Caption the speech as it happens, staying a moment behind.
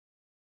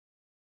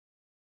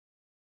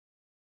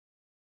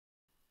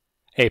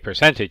A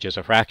percentage is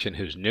a fraction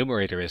whose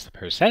numerator is the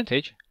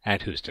percentage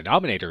and whose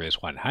denominator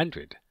is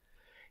 100.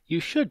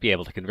 You should be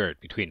able to convert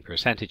between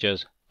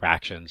percentages,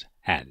 fractions,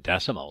 and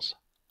decimals.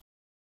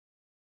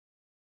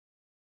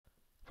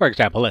 For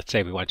example, let's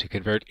say we want to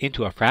convert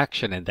into a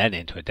fraction and then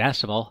into a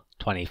decimal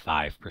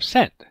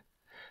 25%.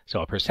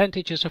 So a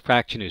percentage is a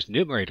fraction whose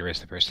numerator is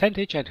the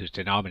percentage and whose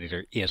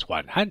denominator is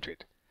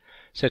 100.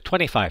 So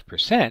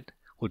 25%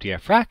 would be a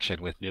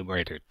fraction with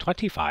numerator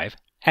 25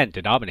 and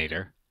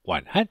denominator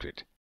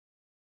 100.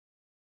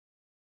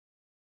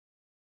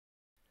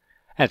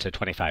 And so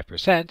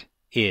 25%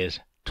 is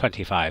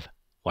 25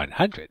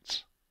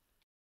 100ths.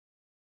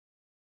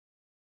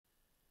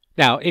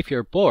 Now, if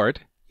you're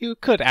bored, you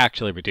could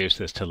actually reduce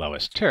this to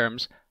lowest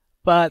terms,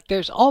 but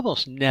there's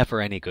almost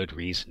never any good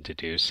reason to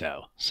do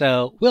so,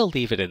 so we'll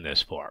leave it in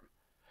this form.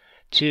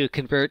 To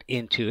convert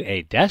into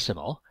a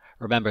decimal,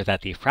 remember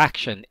that the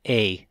fraction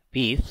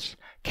a/bths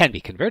can be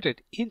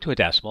converted into a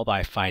decimal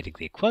by finding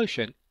the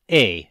quotient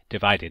a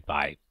divided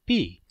by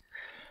b.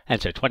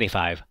 And so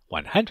 25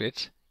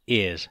 100ths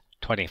is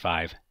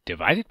 25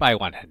 divided by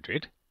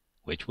 100,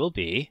 which will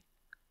be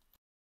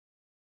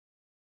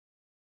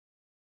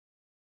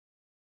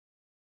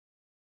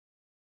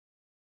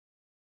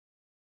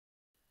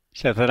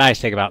So the nice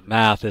thing about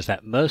math is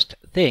that most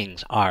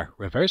things are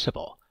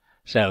reversible.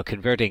 So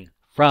converting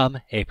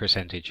from a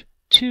percentage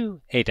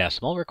to a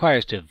decimal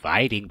requires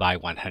dividing by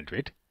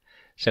 100.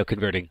 So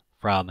converting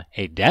from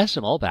a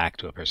decimal back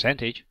to a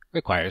percentage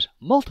requires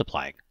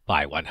multiplying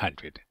by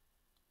 100.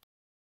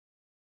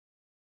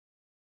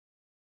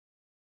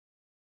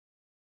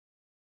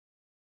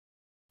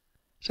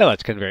 So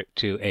let's convert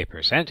to a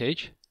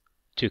percentage.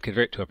 To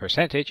convert to a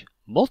percentage,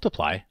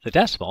 multiply the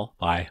decimal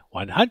by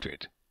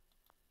 100.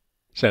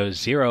 So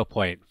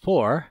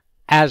 0.4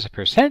 as a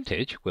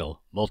percentage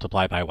will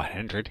multiply by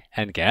 100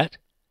 and get.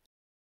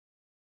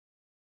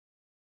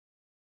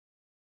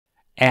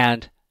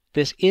 And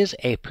this is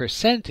a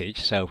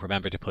percentage, so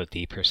remember to put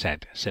the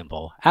percent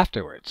symbol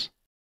afterwards.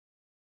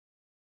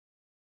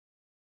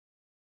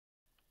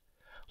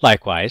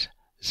 Likewise,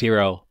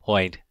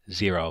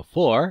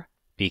 0.04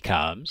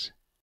 becomes,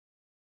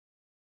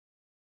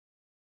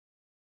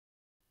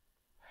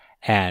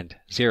 and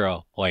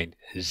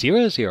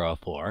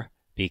 0.004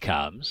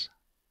 becomes.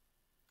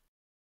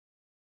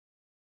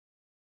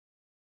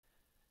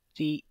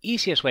 The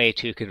easiest way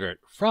to convert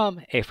from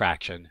a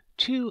fraction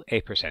to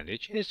a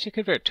percentage is to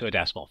convert to a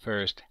decimal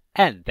first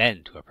and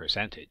then to a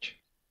percentage.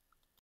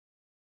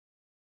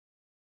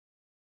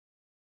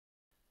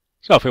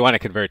 So if we want to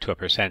convert to a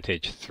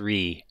percentage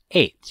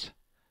 3/8,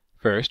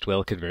 first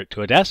we'll convert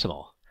to a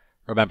decimal.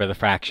 Remember the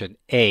fraction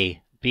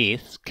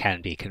a/bths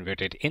can be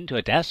converted into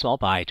a decimal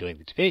by doing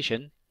the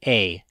division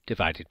a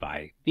divided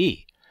by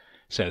b.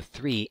 So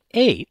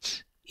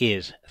 3/8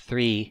 is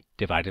 3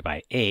 divided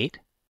by 8,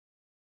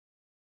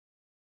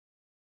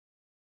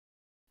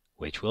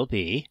 which will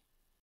be.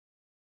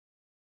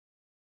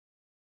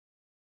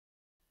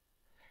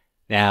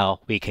 Now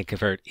we can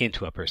convert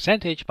into a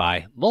percentage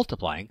by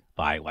multiplying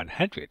by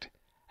 100.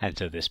 And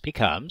so this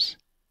becomes.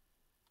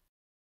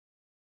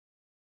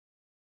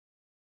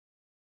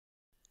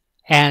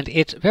 And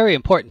it's very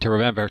important to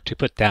remember to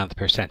put down the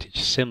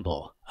percentage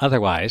symbol.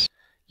 Otherwise,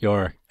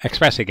 you're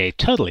expressing a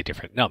totally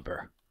different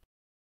number.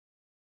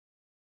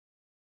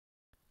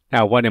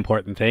 Now, one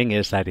important thing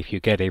is that if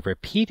you get a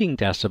repeating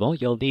decimal,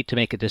 you'll need to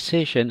make a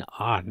decision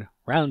on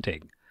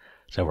rounding.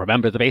 So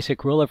remember the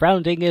basic rule of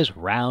rounding is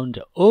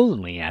round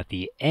only at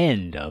the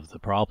end of the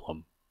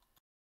problem.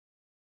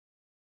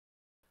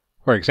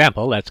 For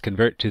example, let's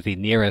convert to the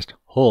nearest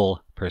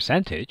whole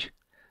percentage.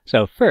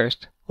 So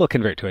first, we'll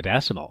convert to a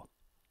decimal.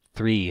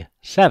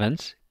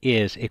 3/7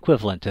 is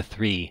equivalent to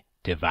 3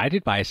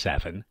 divided by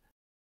 7,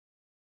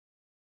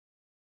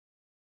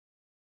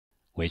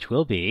 which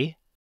will be.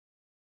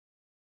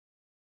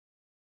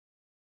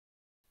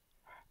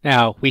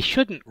 Now, we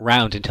shouldn't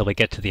round until we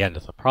get to the end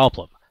of the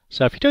problem.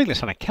 So if you're doing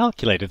this on a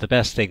calculator, the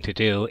best thing to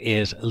do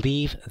is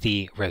leave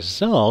the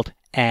result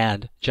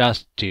and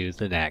just do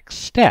the next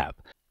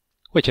step,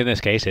 which in this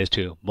case is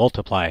to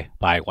multiply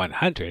by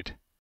 100.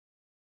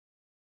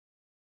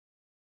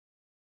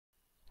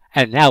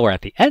 And now we're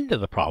at the end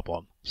of the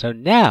problem, so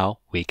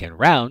now we can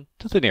round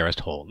to the nearest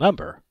whole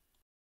number.